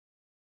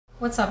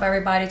What's up,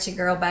 everybody? It's your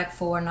girl back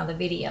for another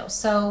video.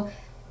 So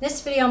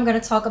this video I'm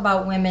going to talk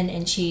about women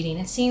and cheating.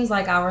 It seems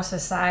like our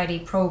society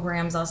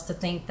programs us to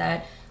think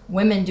that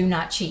women do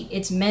not cheat.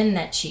 It's men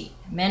that cheat.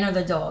 Men are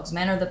the dogs.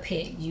 Men are the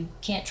pigs. You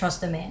can't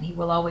trust a man. He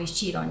will always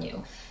cheat on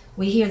you.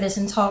 We hear this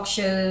in talk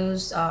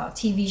shows,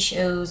 TV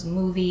shows,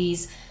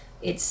 movies.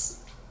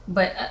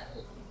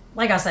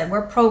 Like I said,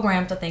 we're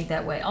programmed to think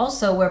that way.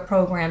 Also, we're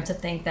programmed to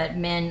think that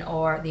men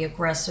are the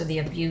aggressor, the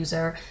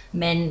abuser.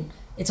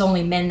 It's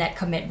only men that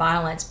commit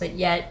violence. But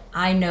yet,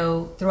 I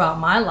know throughout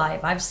my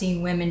life, I've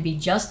seen women be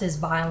just as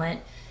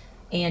violent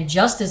and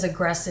just as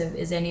aggressive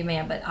as any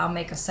man. But I'll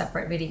make a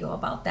separate video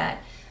about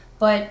that.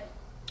 But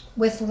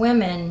with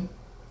women,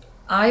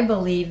 I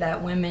believe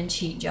that women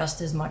cheat just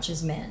as much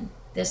as men.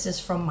 This is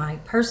from my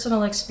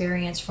personal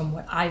experience, from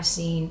what I've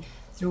seen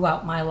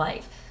throughout my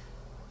life.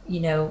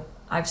 You know,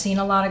 I've seen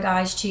a lot of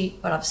guys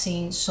cheat, but I've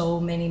seen so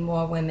many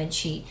more women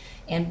cheat.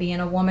 And being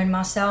a woman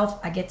myself,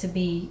 I get to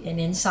be an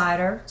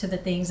insider to the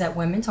things that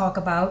women talk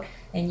about.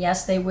 And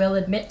yes, they will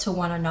admit to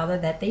one another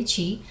that they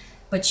cheat,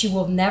 but you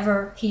will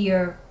never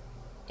hear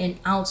an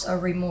ounce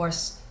of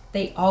remorse.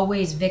 They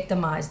always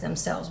victimize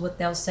themselves. What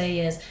they'll say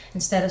is,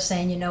 instead of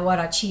saying, you know what,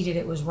 I cheated,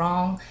 it was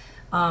wrong,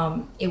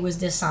 it was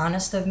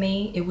dishonest of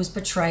me, it was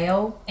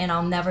betrayal, and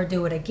I'll never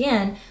do it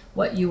again,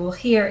 what you will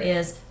hear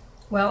is,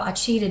 well, I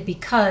cheated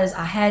because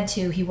I had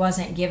to. He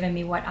wasn't giving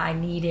me what I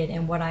needed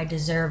and what I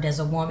deserved as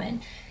a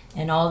woman.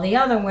 And all the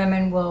other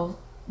women will,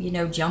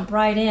 jump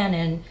right in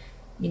and,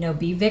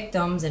 be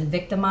victims and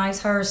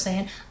victimize her,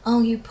 saying,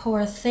 oh, you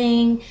poor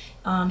thing.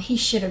 He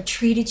should have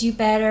treated you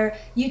better.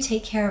 You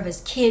take care of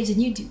his kids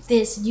and you do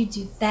this and you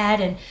do that.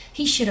 And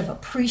he should have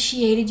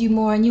appreciated you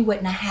more and you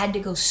wouldn't have had to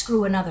go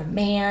screw another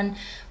man.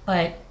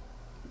 But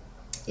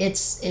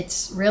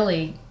it's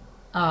really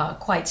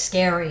quite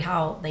scary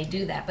how they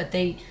do that. But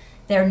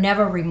they're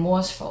never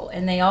remorseful,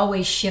 and they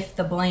always shift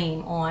the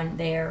blame on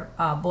their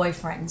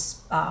boyfriend,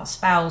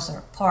 spouse,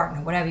 or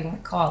partner, whatever you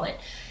want to call it.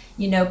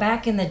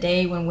 Back in the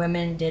day when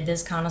women did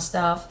this kind of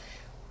stuff,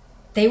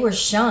 they were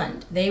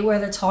shunned. They were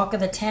the talk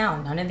of the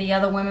town. None of the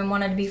other women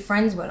wanted to be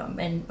friends with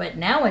them. But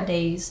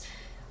nowadays,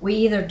 we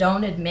either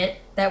don't admit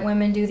that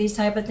women do these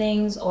type of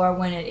things, or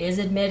when it is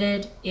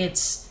admitted,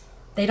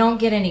 they don't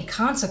get any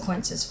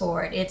consequences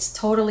for it. It's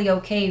totally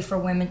okay for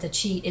women to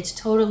cheat. It's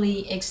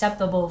totally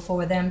acceptable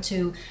for them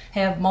to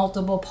have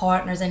multiple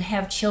partners and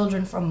have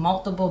children from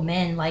multiple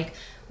men. Like,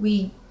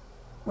 we're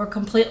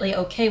completely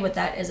okay with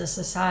that as a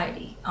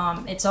society.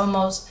 It's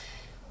almost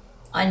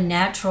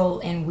unnatural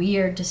and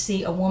weird to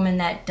see a woman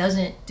that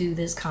doesn't do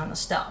this kind of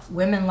stuff.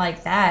 Women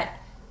like that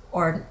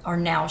are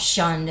now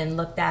shunned and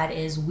looked at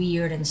as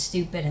weird and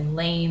stupid and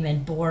lame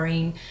and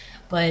boring.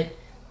 But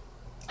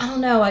I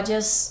don't know, I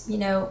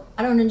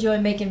don't enjoy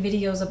making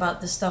videos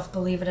about this stuff,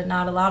 believe it or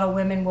not. A lot of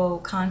women will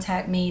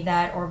contact me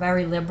that are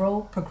very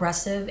liberal,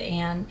 progressive,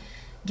 and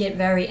get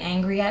very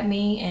angry at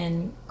me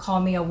and call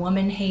me a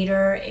woman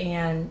hater,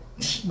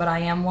 but I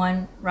am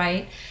one,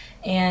 right?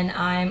 And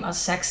I'm a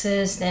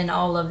sexist and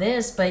all of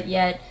this, but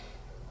yet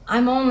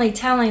I'm only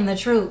telling the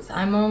truth.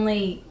 I'm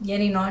only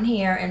getting on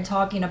here and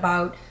talking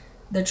about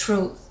the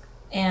truth.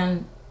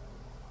 And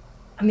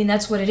I mean,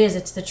 that's what it is,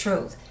 it's the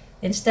truth.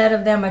 Instead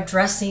of them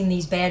addressing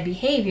these bad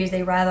behaviors,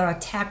 they rather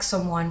attack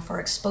someone for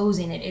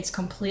exposing it. It's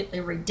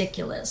completely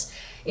ridiculous.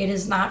 It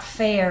is not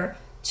fair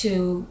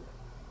to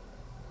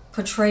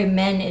portray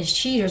men as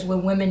cheaters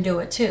when women do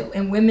it too.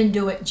 And women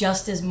do it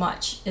just as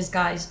much as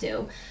guys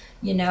do,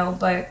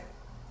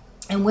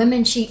 and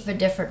women cheat for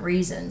different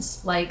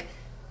reasons. Like,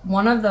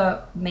 one of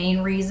the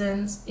main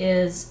reasons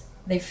is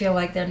they feel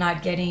like they're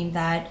not getting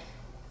that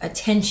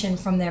attention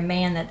from their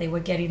man that they were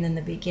getting in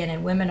the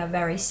beginning. Women are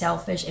very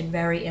selfish and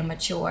very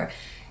immature.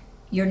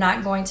 You're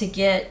not going to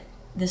get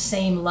the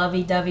same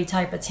lovey-dovey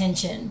type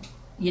attention,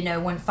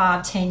 when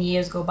 5-10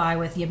 years go by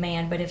with your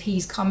man. But if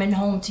he's coming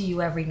home to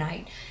you every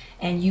night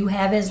and you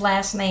have his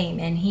last name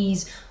and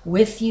he's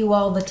with you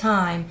all the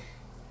time,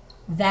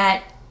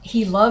 that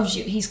he loves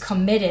you, he's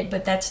committed.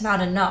 But that's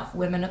not enough.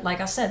 Women,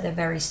 like I said, they're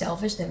very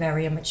selfish, they're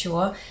very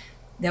immature.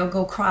 They'll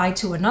go cry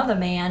to another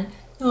man,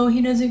 oh,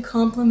 he doesn't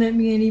compliment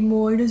me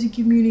anymore, he doesn't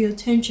give me any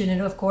attention.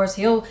 And of course,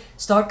 he'll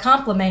start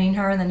complimenting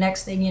her, and the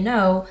next thing you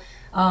know,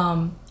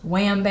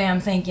 wham,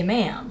 bam, thank you,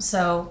 ma'am.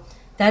 So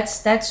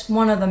that's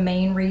one of the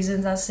main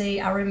reasons I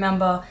see. I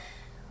remember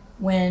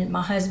when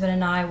my husband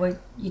and I were,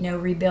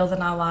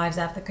 rebuilding our lives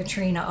after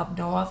Katrina up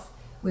north.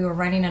 We were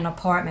renting an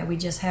apartment. We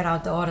just had our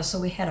daughter, so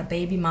we had a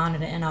baby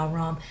monitor in our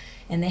room.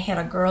 And they had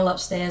a girl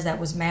upstairs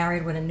that was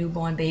married with a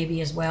newborn baby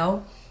as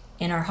well.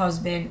 And her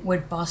husband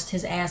would bust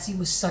his ass. He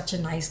was such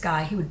a nice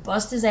guy. He would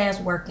bust his ass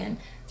working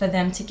for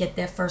them to get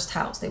their first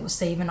house. They were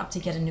saving up to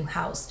get a new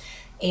house.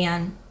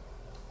 And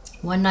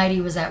one night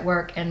he was at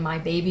work, and my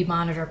baby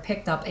monitor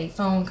picked up a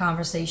phone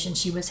conversation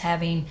she was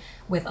having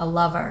with a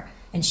lover.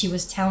 And she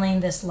was telling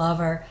this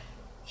lover,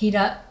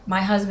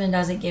 my husband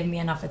doesn't give me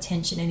enough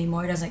attention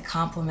anymore. He doesn't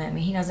compliment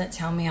me. He doesn't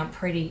tell me I'm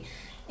pretty.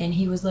 And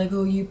he was like,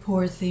 oh, you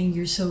poor thing,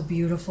 you're so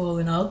beautiful,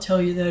 and I'll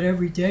tell you that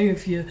every day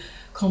if you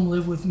come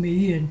live with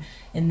me,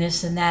 and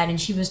this and that.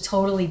 And she was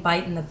totally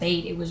biting the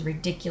bait. It was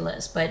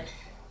ridiculous. But,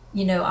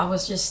 you know, I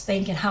was just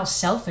thinking how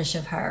selfish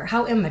of her,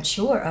 how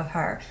immature of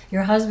her.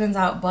 Your husband's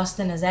out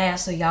busting his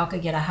ass so y'all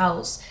could get a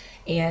house,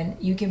 and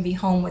you can be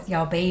home with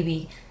y'all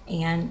baby,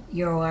 and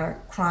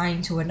you're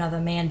crying to another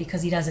man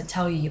because he doesn't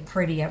tell you you're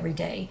pretty every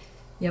day.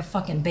 You're a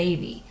fucking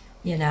baby,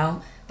 you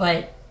know?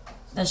 But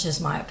that's just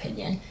my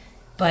opinion.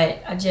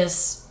 But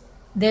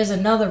there's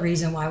another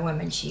reason why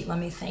women cheat. Let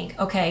me think.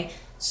 Okay,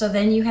 so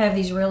then you have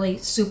these really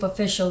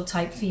superficial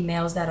type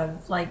females that are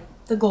like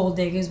the gold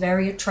diggers,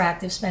 very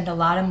attractive, spend a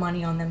lot of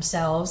money on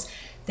themselves.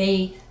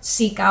 They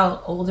seek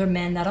out older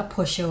men that are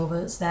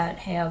pushovers, that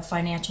have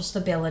financial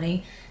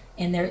stability,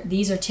 and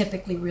these are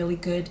typically really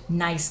good,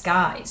 nice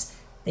guys.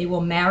 They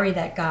will marry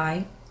that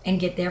guy and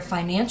get their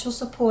financial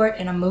support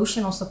and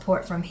emotional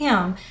support from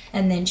him,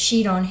 and then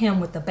cheat on him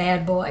with the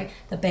bad boy.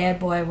 The bad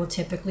boy will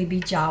typically be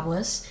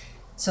jobless,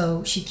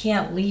 so she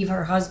can't leave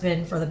her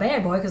husband for the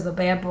bad boy because the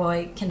bad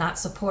boy cannot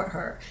support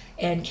her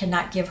and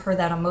cannot give her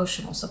that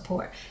emotional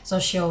support. So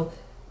she'll,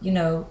 you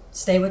know,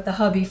 stay with the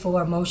hubby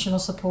for emotional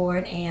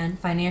support and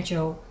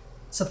financial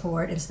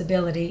support and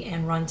stability,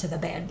 and run to the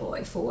bad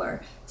boy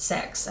for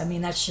sex. I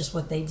mean, that's just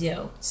what they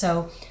do.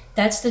 So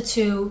that's the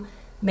two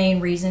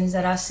main reasons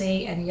that I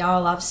see. And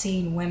y'all, I've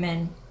seen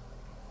women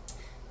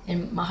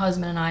in my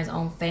husband and I's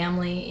own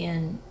family,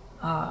 in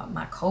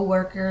my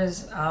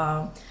co-workers.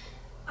 I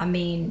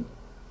mean,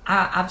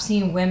 I've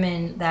seen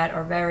women that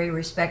are very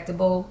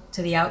respectable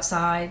to the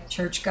outside,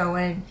 church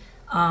going,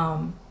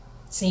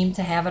 seem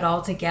to have it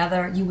all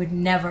together. You would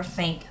never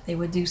think they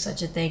would do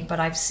such a thing, but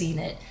I've seen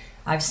it.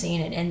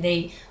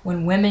 And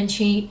when women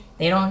cheat,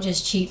 they don't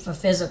just cheat for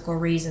physical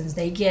reasons.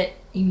 They get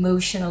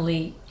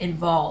emotionally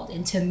involved.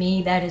 And to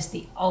me, that is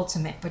the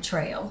ultimate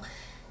betrayal.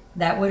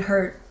 That would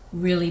hurt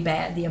really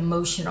bad, the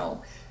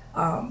emotional.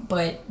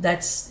 But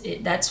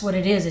that's what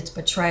it is. It's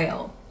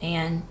betrayal.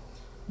 And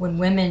when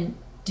women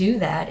do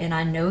that, and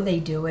I know they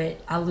do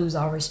it, I lose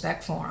all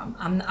respect for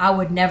them. I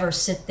would never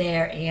sit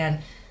there and,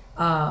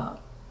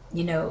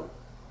 you know,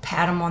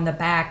 pat them on the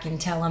back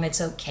and tell them it's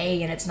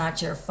okay and it's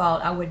not your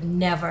fault. I would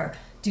never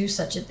do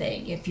such a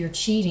thing. If you're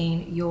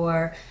cheating,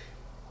 you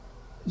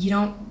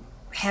don't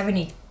have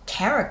any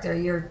character.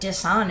 You're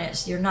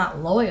dishonest. You're not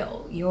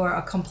loyal. You're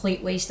a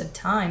complete waste of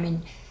time.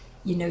 And,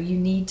 you know, you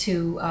need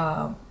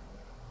to,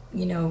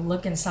 you know,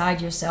 look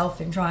inside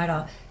yourself and try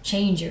to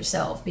change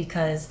yourself,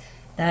 because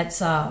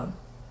that's,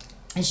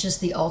 it's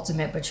just the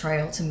ultimate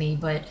betrayal to me.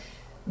 But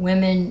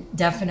women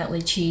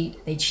definitely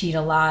cheat. They cheat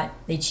a lot.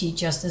 They cheat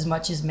just as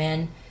much as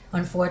men.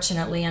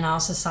 Unfortunately, in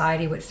our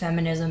society, with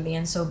feminism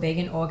being so big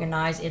and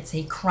organized, it's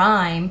a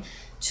crime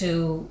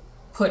to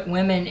put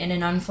women in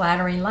an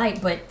unflattering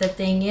light. But the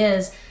thing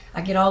is,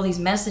 I get all these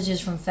messages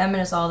from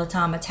feminists all the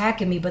time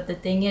attacking me, but the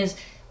thing is,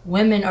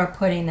 women are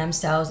putting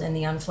themselves in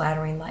the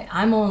unflattering light.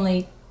 I'm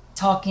only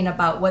talking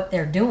about what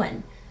they're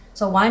doing.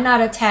 So why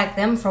not attack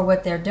them for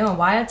what they're doing?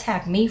 Why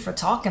attack me for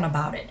talking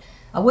about it?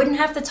 I wouldn't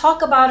have to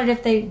talk about it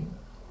if they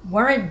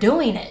weren't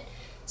doing it.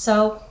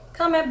 So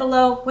comment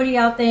below. What do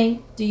y'all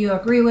think? Do you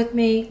agree with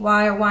me?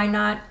 Why or why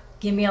not?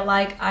 Give me a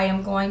like. I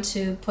am going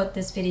to put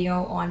this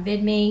video on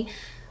Vidme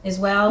as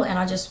well. And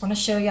I just want to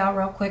show y'all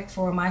real quick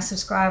for my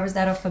subscribers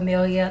that are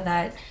familiar,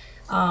 that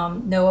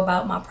know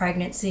about my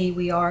pregnancy.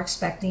 We are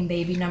expecting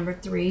baby number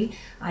 3.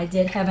 I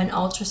did have an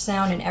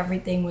ultrasound and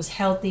everything was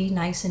healthy,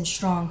 nice and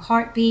strong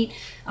heartbeat.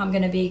 I'm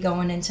going to be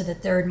going into the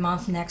 3rd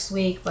month next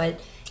week, but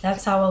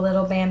that's our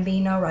little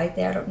bambino right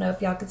there. I don't know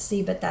if y'all could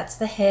see, but that's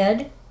the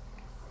head.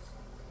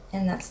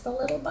 And that's the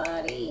little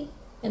body.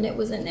 And it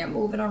was in there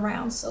moving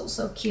around.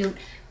 So cute.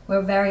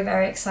 We're very,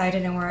 very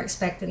excited, and we're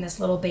expecting this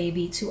little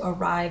baby to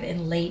arrive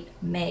in late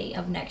May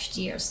of next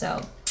year.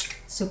 So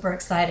super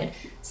excited.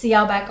 See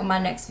y'all back on my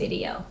next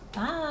video.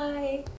 Bye.